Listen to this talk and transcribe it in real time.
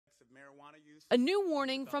A new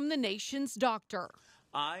warning from the nation's doctor.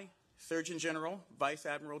 I, Surgeon General Vice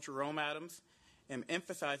Admiral Jerome Adams, am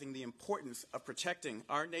emphasizing the importance of protecting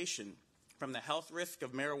our nation from the health risk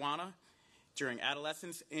of marijuana during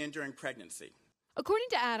adolescence and during pregnancy. According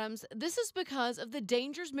to Adams, this is because of the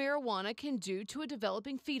dangers marijuana can do to a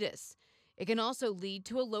developing fetus. It can also lead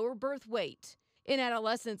to a lower birth weight. In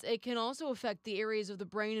adolescence, it can also affect the areas of the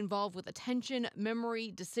brain involved with attention,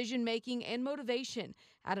 memory, decision-making, and motivation,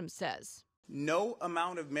 Adams says. No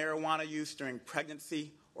amount of marijuana use during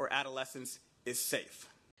pregnancy or adolescence is safe.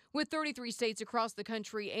 With 33 states across the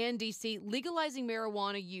country and D.C. legalizing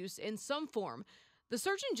marijuana use in some form, the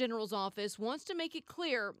Surgeon General's office wants to make it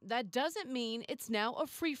clear that doesn't mean it's now a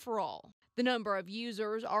free-for-all. The number of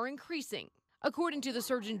users are increasing. According to the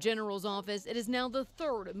Surgeon General's office, it is now the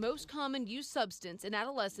third most common use substance in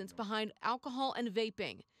adolescents behind alcohol and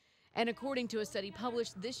vaping. And according to a study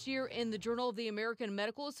published this year in the Journal of the American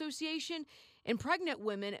Medical Association, in pregnant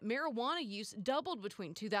women, marijuana use doubled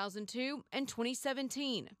between 2002 and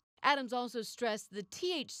 2017. Adams also stressed the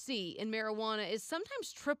THC in marijuana is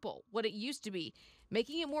sometimes triple what it used to be,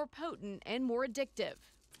 making it more potent and more addictive.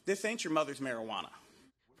 This ain't your mother's marijuana.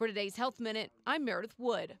 For today's Health Minute, I'm Meredith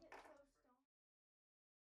Wood.